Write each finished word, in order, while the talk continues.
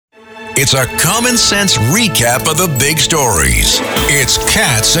It's a common sense recap of the big stories. It's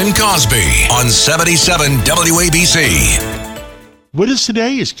Katz and Cosby on 77 WABC. With us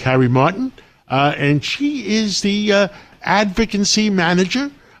today is Kari Martin, and she is the advocacy manager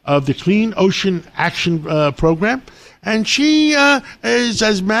of the Clean Ocean Action Program. And she is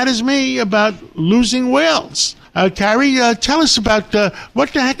as mad as me about losing whales. Kari, tell us about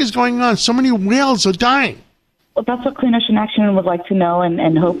what the heck is going on. So many whales are dying. Well, that's what Clean Ocean Action would like to know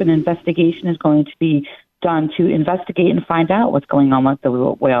and hope an investigation is going to be done to investigate and find out what's going on with the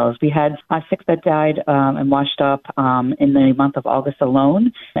whales. We had 6 that died and washed up in the month of August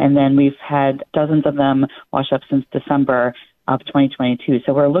alone, and then we've had dozens of them wash up since December of 2022.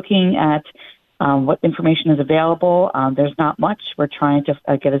 So we're looking at what information is available. There's not much. We're trying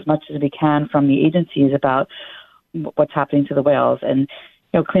to get as much as we can from the agencies about what's happening to the whales. And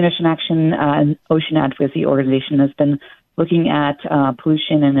Clean Ocean Action and Ocean Advocacy Organization has been looking at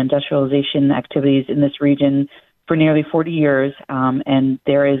pollution and industrialization activities in this region for nearly 40 years, and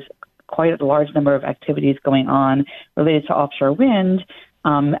there is quite a large number of activities going on related to offshore wind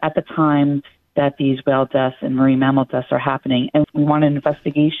at the time that these whale deaths and marine mammal deaths are happening. And we want an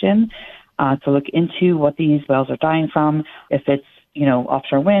investigation to look into what these whales are dying from, if it's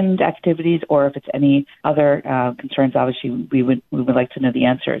offshore wind activities, or if it's any other concerns. Obviously, we would like to know the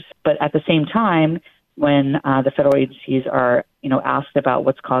answers. But at the same time, when the federal agencies are, asked about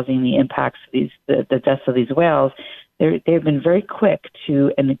what's causing the impacts of the deaths of these whales, they've been very quick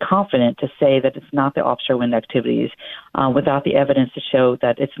to and confident to say that it's not the offshore wind activities, without the evidence to show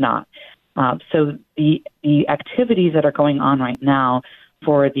that it's not. So the activities that are going on right now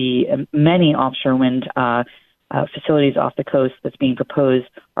for the many offshore wind facilities off the coast that's being proposed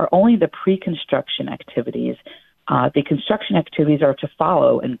are only the pre-construction activities. The construction activities are to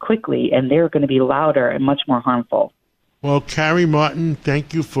follow and quickly, and they're going to be louder and much more harmful. Well, Kari Martin,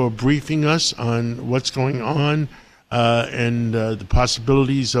 thank you for briefing us on what's going on and the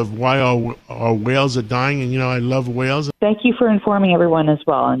possibilities of why our whales are dying. And, I love whales. Thank you for informing everyone as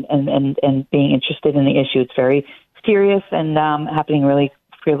well and being interested in the issue. It's very serious and happening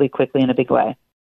really quickly in a big way.